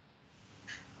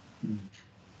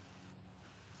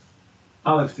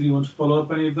 Alex, do you want to follow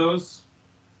up any of those?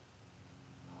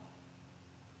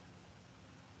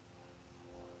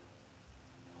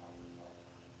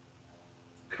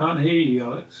 Can't hear you,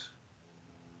 Alex.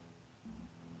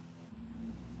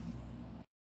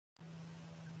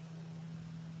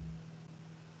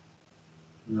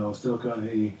 No, still can't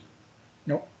hear you.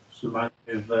 No. So remind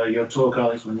me of your talk,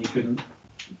 Alex, when you couldn't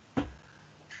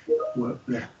work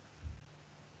there.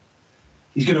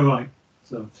 He's going to write.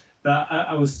 So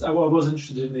I was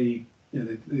interested in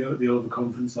the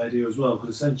overconfidence idea as well,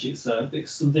 because essentially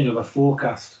it's something of a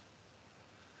forecast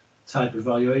type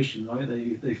evaluation, right?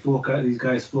 They forecast, these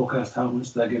guys forecast how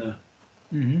much they're going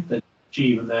to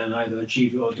achieve, and then either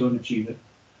achieve it or don't achieve it.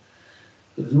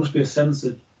 But there must be a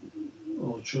censored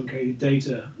or truncated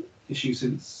data issue,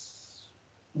 since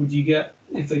would you get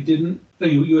if they didn't? No,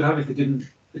 you would have if they didn't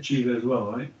achieve it as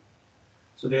well, right?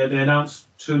 So they announce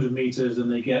 200 meters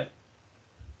and they get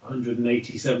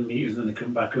 187 meters and then they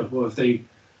come back up. Or if they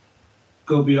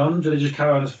go beyond, do they just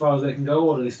carry on as far as they can go,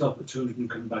 or do they stop at 200 and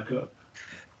come back up?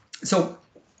 So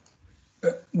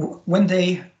when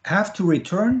they have to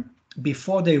return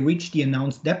before they reach the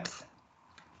announced depth,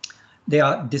 they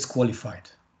are disqualified.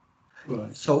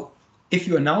 Right. So if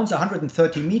you announce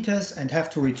 130 meters and have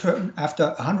to return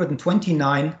after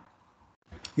 129,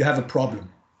 you have a problem.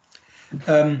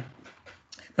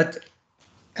 But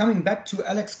coming back to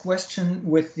Alex's question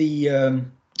with the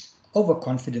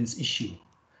overconfidence issue,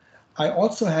 I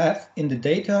also have in the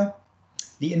data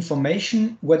the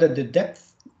information whether the depth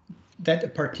that a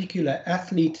particular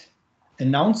athlete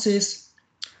announces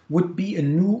would be a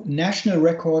new national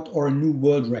record or a new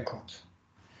world record.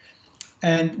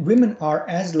 And women are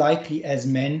as likely as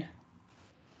men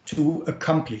to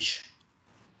accomplish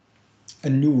a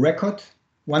new record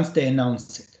once they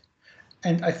announce it.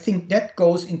 And I think that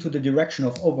goes into the direction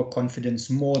of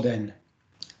overconfidence more than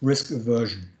risk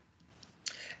aversion.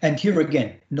 And here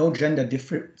again, no gender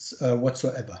difference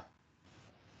whatsoever.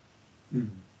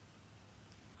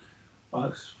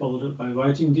 Alex followed up by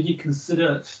writing, did you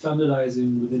consider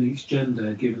standardizing within each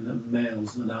gender, given that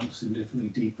males announce significantly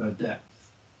deeper depth?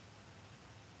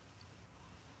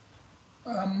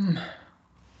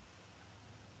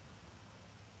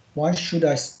 Why should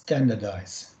I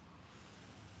standardize?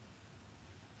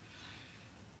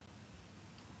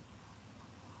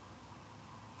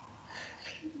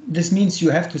 This means you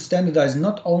have to standardize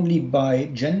not only by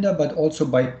gender, but also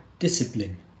by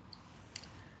discipline.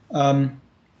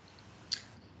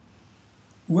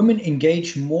 Women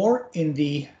engage more in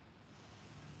the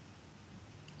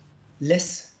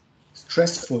less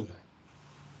stressful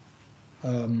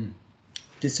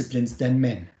disciplines than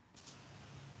men.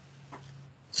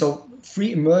 So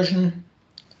free immersion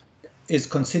is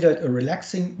considered a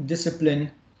relaxing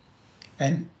discipline,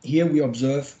 and here we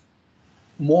observe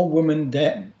more women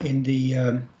than in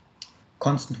the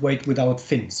constant weight without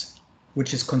fins,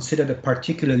 which is considered a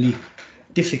particularly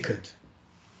difficult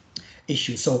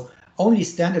issue. So only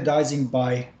standardizing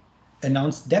by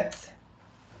announced depth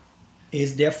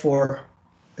is therefore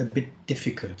a bit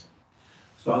difficult.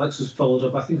 So Alex has followed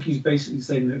up. I think he's basically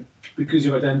saying that because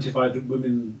you've identified that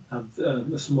women have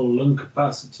a small lung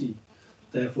capacity,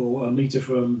 therefore a meter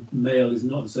for a male is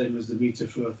not the same as the meter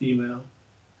for a female.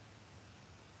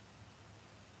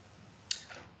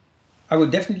 I will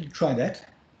definitely try that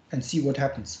and see what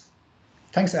happens.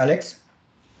 Thanks, Alex.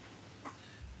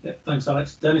 Yeah, thanks,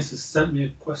 Alex. Dennis has sent me a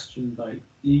question by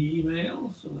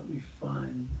email, so let me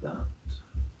find that.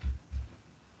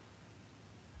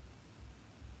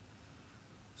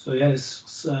 So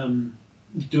yes,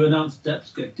 do announced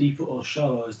depths get deeper or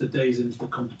shallower as the days into the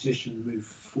competition move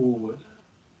forward?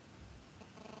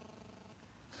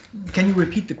 Can you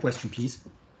repeat the question, please?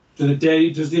 Do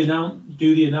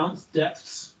the announced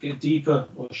depths get deeper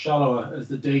or shallower as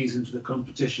the days into the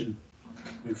competition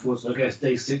move forward? So I guess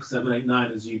day 6, 7, 8,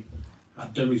 9, as you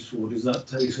have dummies for. Does that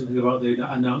tell you something about the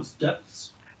announced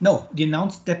depths? No, the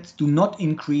announced depths do not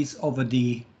increase over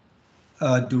the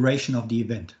duration of the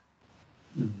event.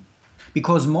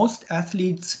 Because most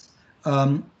athletes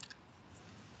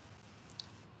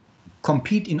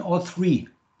compete in all 3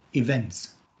 events,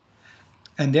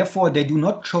 and therefore they do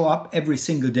not show up every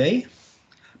single day,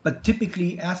 but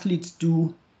typically athletes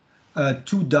do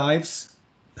 2 dives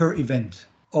per event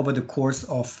over the course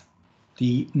of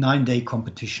the 9-day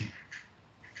competition.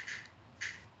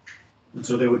 And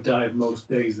so they would dive most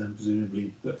days then,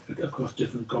 presumably, but across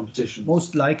different competitions?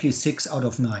 Most likely 6 out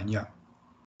of 9, yeah.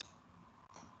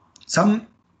 Some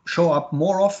show up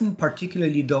more often,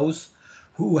 particularly those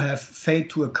who have failed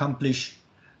to accomplish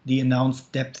the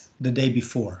announced depth the day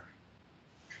before.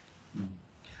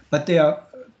 But they are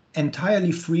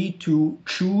entirely free to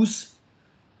choose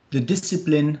the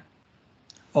discipline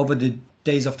over the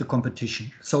days of the competition.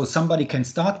 So somebody can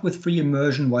start with free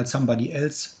immersion while somebody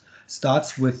else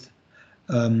starts with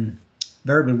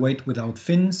variable weight without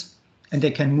fins, and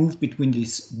they can move between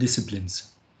these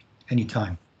disciplines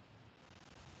anytime.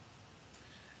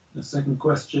 The second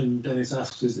question Dennis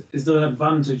asks is there an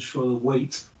advantage for the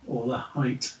weight or the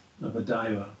height of a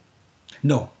diver?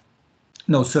 No,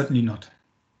 certainly not.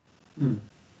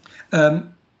 I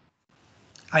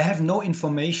have no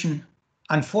information,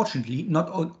 unfortunately,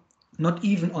 not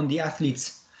even on the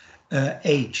athlete's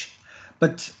age.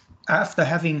 But after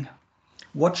having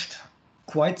watched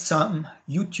quite some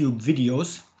YouTube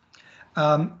videos,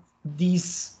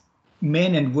 these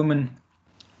men and women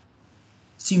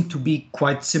seem to be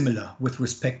quite similar with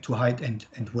respect to height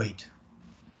and weight.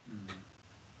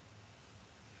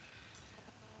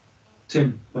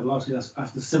 Tim, I've lastly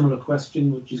asked a similar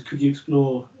question, which is, could you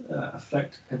explore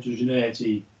affect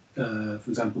heterogeneity, for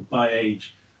example, by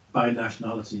age, by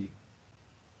nationality?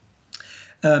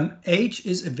 Age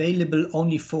is available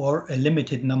only for a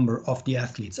limited number of the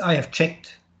athletes. I have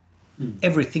checked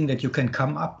everything that you can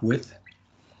come up with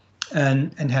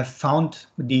and have found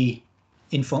the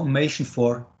information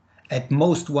for at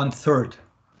most 1/3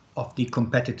 of the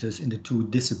competitors in the 2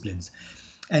 disciplines.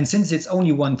 And since it's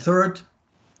only 1/3,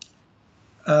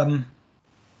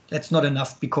 that's not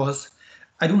enough, because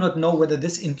I do not know whether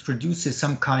this introduces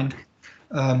some kind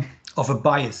of a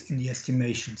bias in the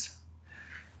estimations.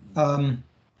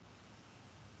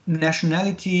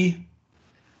 Nationality,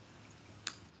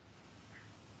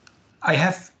 I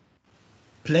have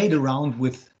played around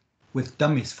with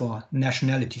dummies for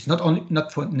nationalities,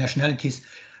 not for nationalities,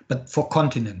 but for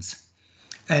continents.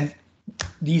 And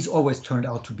these always turned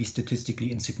out to be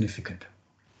statistically insignificant.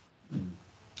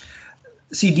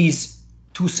 See, these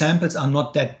 2 samples are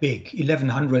not that big,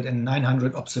 1100 and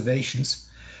 900 observations.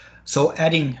 So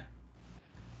adding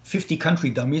 50 country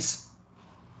dummies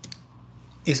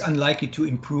is unlikely to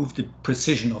improve the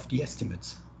precision of the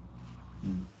estimates.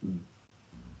 Mm-hmm.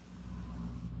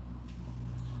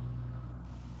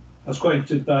 I was quite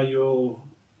interested by your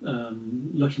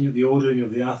looking at the ordering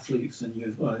of the athletes,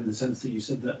 and well, in the sense that you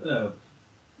said that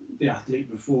the athlete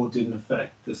before didn't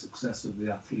affect the success of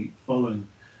the athlete following.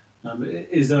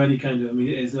 Is there any kind of,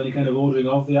 is there any kind of ordering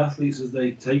of the athletes as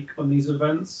they take on these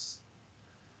events,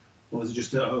 or is it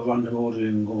just a random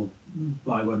ordering, or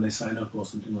by when they sign up, or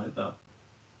something like that?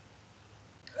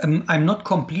 I'm not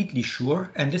completely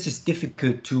sure, and this is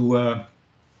difficult to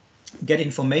get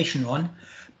information on,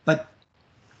 but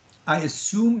I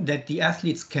assume that the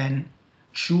athletes can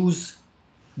choose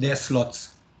their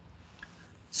slots.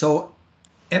 So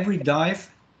every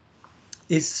dive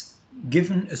is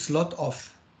given a slot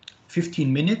of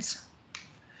 15 minutes,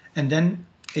 and then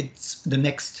it's the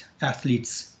next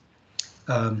athlete's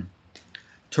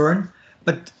turn.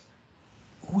 But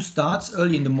who starts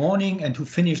early in the morning and who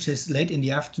finishes late in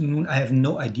the afternoon, I have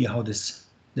no idea how this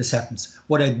happens.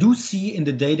 What I do see in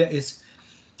the data is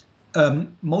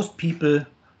most people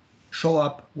show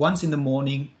up once in the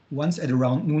morning, once at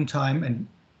around noontime, and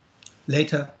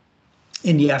later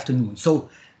in the afternoon. So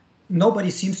nobody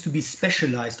seems to be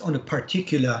specialized on a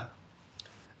particular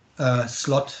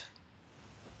slot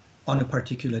on a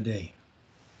particular day.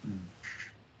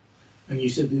 And you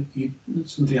said that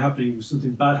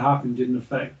something bad happened didn't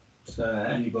affect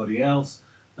anybody else.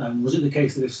 Was it the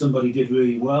case that if somebody did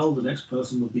really well, the next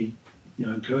person would be,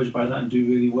 encouraged by that and do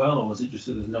really well, or was it just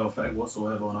that there's no effect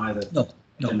whatsoever on either?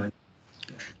 No.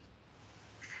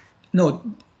 No,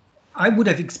 I would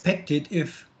have expected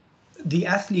if the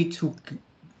athlete who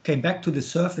came back to the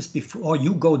surface before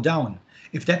you go down,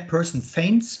 if that person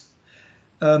faints,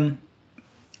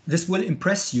 this will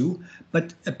impress you.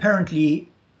 But apparently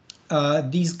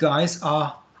these guys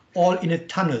are all in a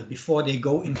tunnel before they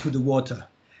go into the water.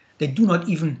 They do not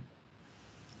even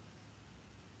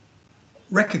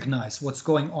recognize what's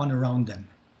going on around them.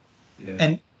 Yeah.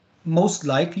 And most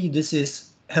likely this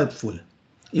is helpful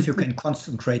if you can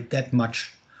concentrate that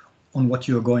much on what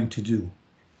you're going to do.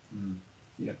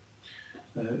 Yeah.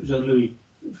 Jean-Louis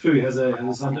Fury has a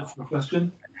hand up for a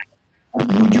question.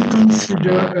 Would you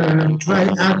consider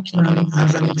triathlon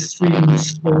as an extreme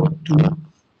sport too?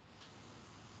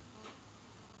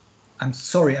 I'm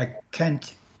sorry, I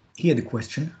can't hear the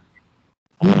question.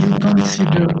 Would you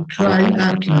consider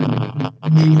triathlon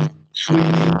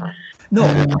extreme?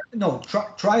 No,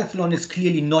 triathlon is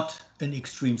clearly not an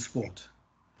extreme sport.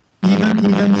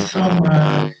 Even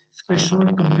some special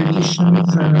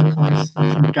competitions, for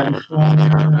instance, in California,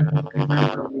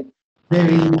 remember, with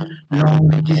very long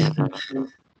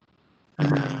distances.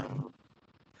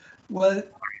 Well,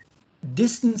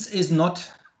 distance is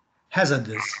not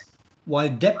hazardous, while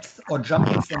depth or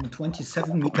jumping from a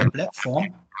 27-meter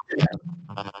platform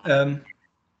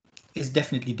is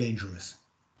definitely dangerous.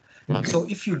 So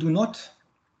if you do not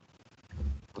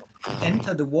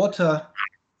enter the water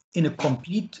in a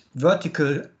complete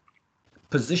vertical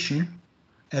position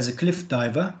as a cliff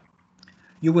diver,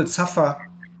 you will suffer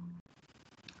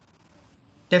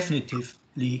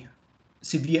definitively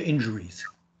severe injuries.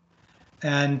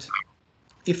 And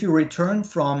if you return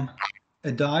from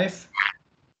a dive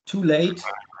too late,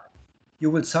 you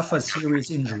will suffer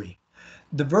serious injury.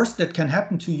 The worst that can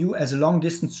happen to you as a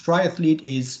long-distance triathlete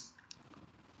is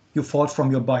you fall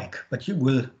from your bike, but you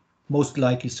will most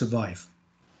likely survive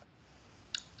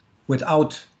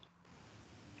without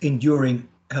enduring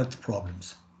health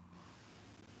problems.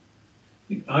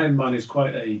 Ironman is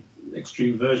quite an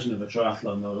extreme version of a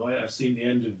triathlon, though, right? I've seen the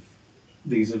end of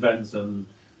these events, and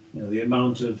the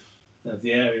amount of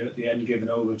the area at the end given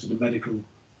over to the medical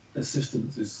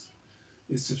assistance is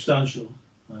substantial.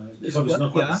 It's obviously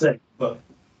not quite the same, but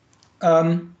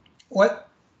well,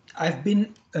 I've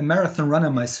been a marathon runner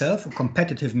myself, a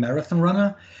competitive marathon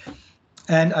runner,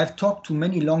 and I've talked to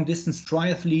many long-distance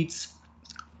triathletes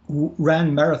who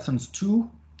ran marathons too,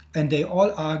 and they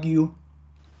all argue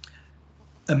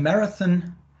a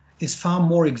marathon is far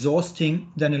more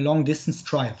exhausting than a long-distance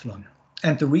triathlon.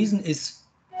 And the reason is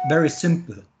very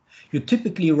simple. You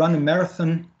typically run a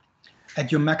marathon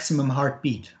at your maximum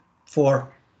heartbeat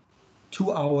for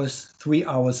 2 hours, 3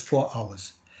 hours, 4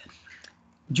 hours.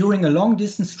 During a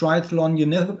long-distance triathlon, you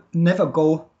never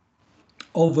go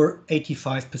over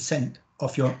 85%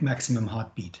 of your maximum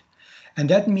heartbeat. And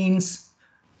that means,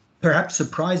 perhaps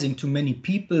surprising to many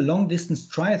people, long-distance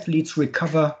triathletes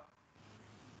recover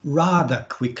rather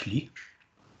quickly,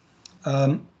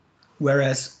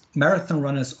 whereas marathon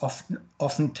runners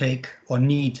often take or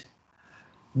need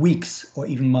weeks or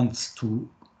even months to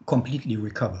completely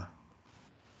recover.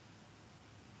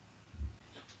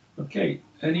 Okay,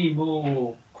 any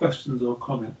more questions or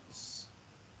comments?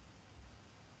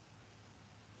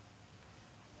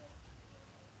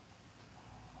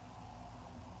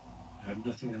 I have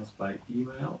nothing else by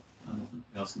email, nothing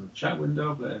else in the chat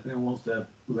window, but if anyone wants to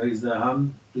raise their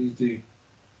hand, please do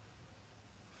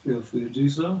feel free to do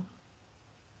so.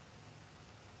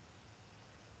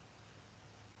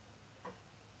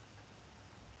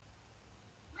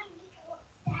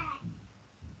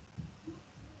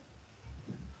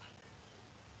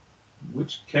 In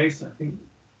which case, I think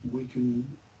we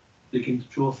can begin to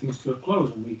draw things to a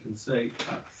close, and we can say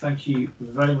thank you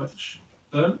very much,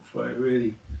 Bernd, for a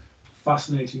really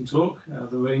fascinating talk.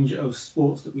 The range of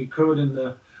sports that we covered in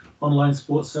the online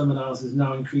sports seminars is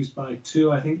now increased by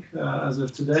 2, I think, as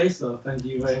of today. So thank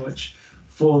you very much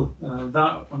for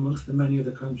that, amongst the many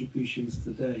other contributions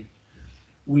today.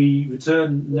 We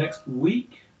return next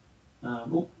week.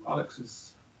 Alex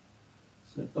is.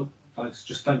 Alex,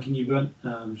 just thanking you, Bernd.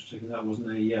 Just checking that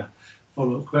wasn't a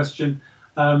follow-up question.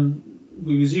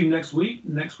 We resume next week.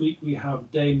 Next week we have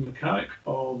Dane McCarrick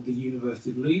of the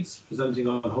University of Leeds presenting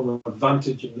on home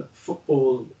advantage in the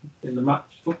football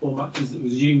football matches that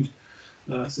resumed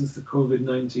since the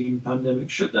COVID-19 pandemic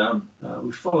shutdown.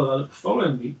 We follow that up the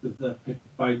following week with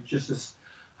by Justice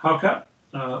Haukat,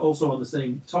 also on the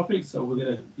same topic. So we're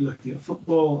going to be looking at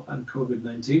football and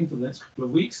COVID-19 for the next couple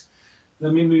of weeks.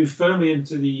 Then we move firmly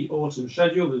into the autumn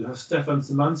schedule. We have Stefan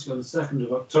Szymanski on the 2nd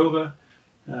of October.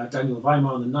 Daniel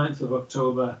Weimar on the 9th of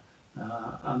October,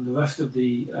 and the rest of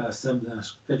the seminar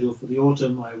schedule for the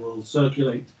autumn I will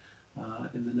circulate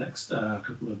in the next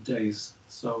couple of days.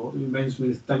 So it remains for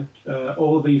me to thank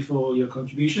all of you for your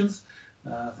contributions.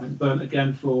 Thank Bernd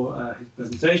again for his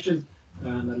presentation,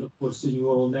 and I look forward to seeing you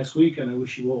all next week, and I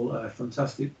wish you all a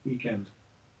fantastic weekend.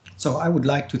 So I would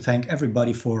like to thank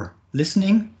everybody for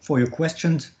listening, for your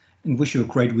questions, and wish you a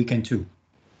great weekend too.